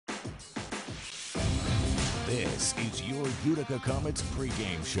This is your Utica Comets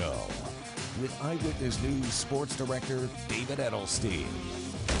pregame show with Eyewitness News Sports Director David Edelstein.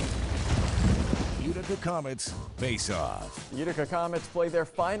 Utica Comets Faceoff. The Utica Comets play their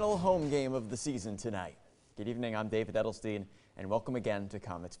final home game of the season tonight. Good evening, I'm David Edelstein, and welcome again to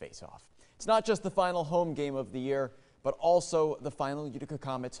Comets Faceoff. It's not just the final home game of the year, but also the final Utica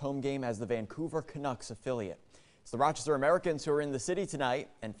Comets home game as the Vancouver Canucks affiliate. It's the Rochester Americans who are in the city tonight,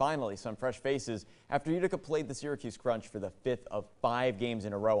 and finally some fresh faces after Utica played the Syracuse Crunch for the 5th of 5 games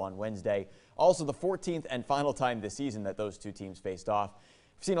in a row on Wednesday. Also the 14th and final time this season that those two teams faced off.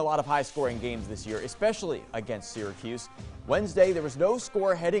 We've seen a lot of high-scoring games this year, especially against Syracuse. Wednesday, there was no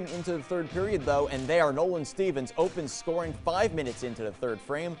score heading into the third period, though, and there, Nolan Stevens opens scoring 5 minutes into the third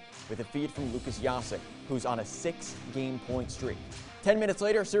frame with a feed from Lucas Yasik, who's on a 6-game point streak. 10 minutes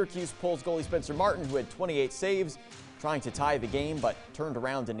later, Syracuse pulls goalie Spencer Martin, who had 28 saves, trying to tie the game, but turned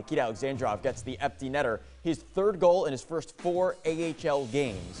around and Nikita Alexandrov gets the empty netter, his third goal in his first 4 AHL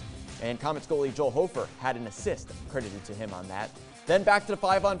games. And Comets goalie Joel Hofer had an assist credited to him on that. Then back to the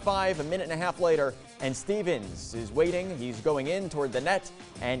 5-on-5 a minute and a half later, and Stevens is waiting. He's going in toward the net,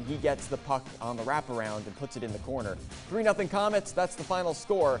 and he gets the puck on the wraparound and puts it in the corner. 3-0 Comets, that's the final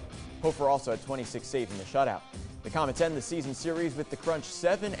score. Hofer also had 26 saves in the shutout. The Comets end the season series with the Crunch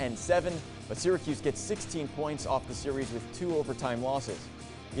 7-7, but Syracuse gets 16 points off the series with 2 overtime losses.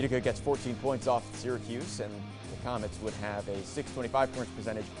 Utica gets 14 points off Syracuse, and the Comets would have a .625 points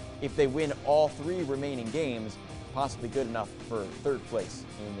percentage if they win all 3 remaining games, possibly good enough for 3rd place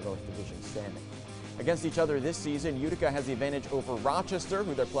in the North Division standing. Against each other this season, Utica has the advantage over Rochester,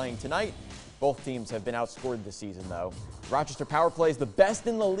 who they're playing tonight. Both teams have been outscored this season, though. Rochester power play is the best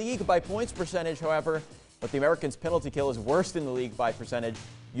in the league by points percentage, however, but the Americans' penalty kill is worst in the league by percentage.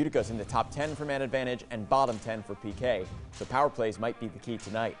 Utica's in the top 10 for man advantage and bottom 10 for PK, so power plays might be the key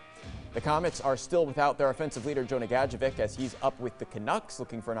tonight. The Comets are still without their offensive leader, Jonah Gadjevic, as he's up with the Canucks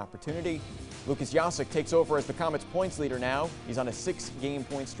looking for an opportunity. Lucas Yasik takes over as the Comets points leader now. He's on a 6-game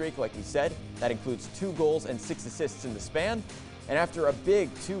point streak, like we said. That includes 2 goals and 6 assists in the span. And after a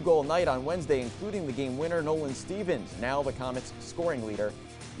big 2-goal night on Wednesday, including the game winner, Nolan Stevens, now the Comets scoring leader.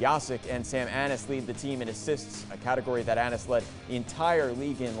 Yasik and Sam Annis lead the team in assists, a category that Annis led the entire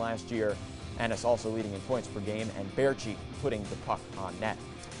league in last year. Annis also leading in points per game, and Berchi putting the puck on net.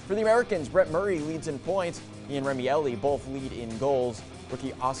 For the Americans, Brett Murray leads in points. He and Remielli both lead in goals.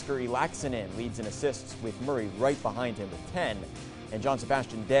 Rookie Oscar Ilaksinen leads in assists, with Murray right behind him with 10. And John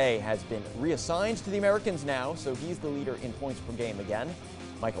Sebastian Day has been reassigned to the Americans now, so he's the leader in points per game again.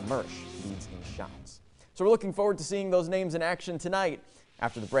 Michael Mersch leads in shots. So we're looking forward to seeing those names in action tonight.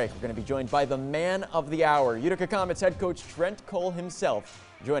 After the break, we're going to be joined by the man of the hour, Utica Comets head coach Trent Cole himself,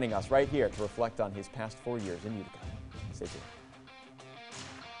 joining us right here to reflect on his past 4 years in Utica. Stay tuned.